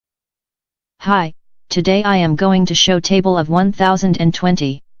Hi, today I am going to show table of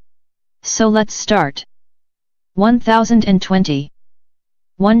 1020. So let's start. 1020.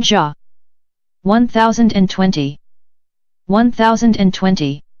 1 jaw. 1020.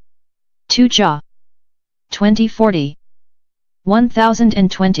 1020. 2 jaw. 2040.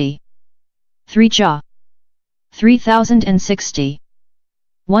 1020. 3 jaw. 3060.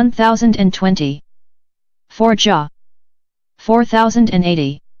 1020. 4 jaw.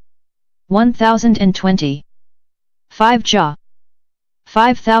 4080. 1020. 5 jaw.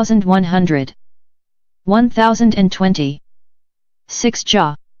 5100. 1020. 6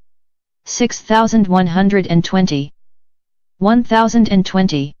 jaw. 6120.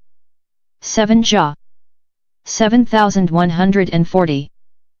 1020. 7 jaw. 7140.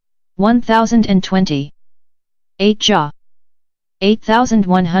 1020. 8 jaw.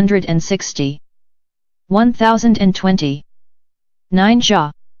 8160. 1020. 9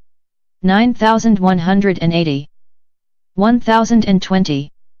 jaw. 9180. 1020.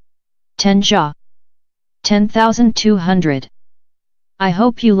 10 jaw. 10200. I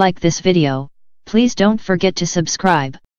hope you like this video. Please don't forget to subscribe.